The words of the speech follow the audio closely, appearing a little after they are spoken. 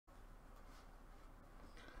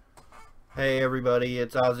Hey everybody,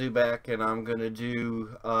 it's Azu back, and I'm gonna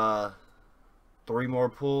do 3 more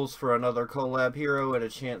pulls for another collab hero and a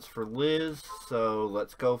chance for Liz. So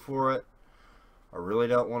let's go for it. I really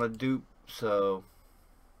don't want to dupe, so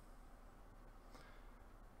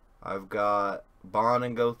I've got Bond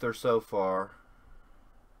and Gother so far.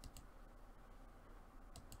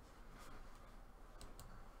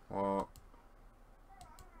 Then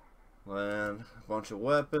a bunch of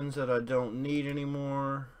weapons that I don't need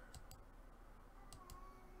anymore.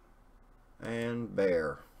 And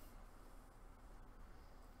bear.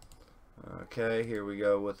 Okay, here we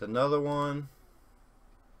go with another one.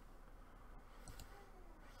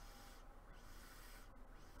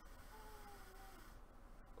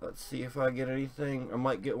 Let's see if I get anything. I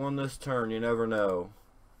might get one this turn, you never know.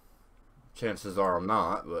 Chances are I'm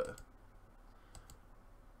not, but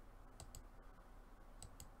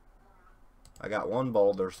I got one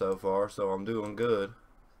boulder so far, so I'm doing good.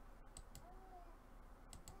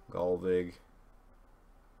 Golvig.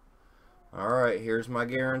 Alright, here's my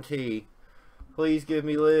guarantee. Please give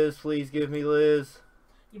me Liz. Please give me Liz.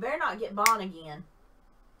 You better not get Bond again.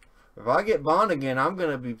 If I get Bond again, I'm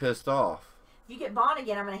going to be pissed off. If you get Bond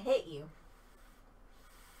again, I'm going to hit you.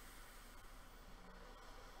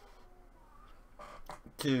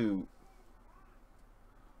 Two.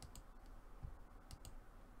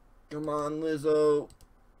 Come on, Lizzo.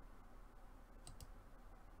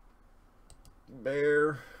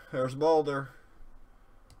 Bear. There's Balder.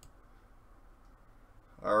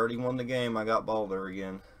 I already won the game. I got Balder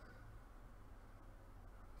again.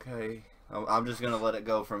 Okay. I'm just going to let it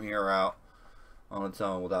go from here out on its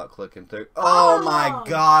own without clicking through. Oh my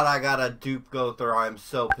god, I got a dupe Gother. I'm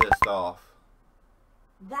so pissed off.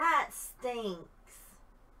 That stinks.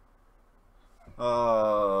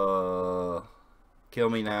 Kill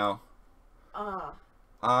me now.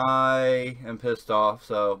 I am pissed off,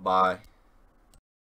 so bye.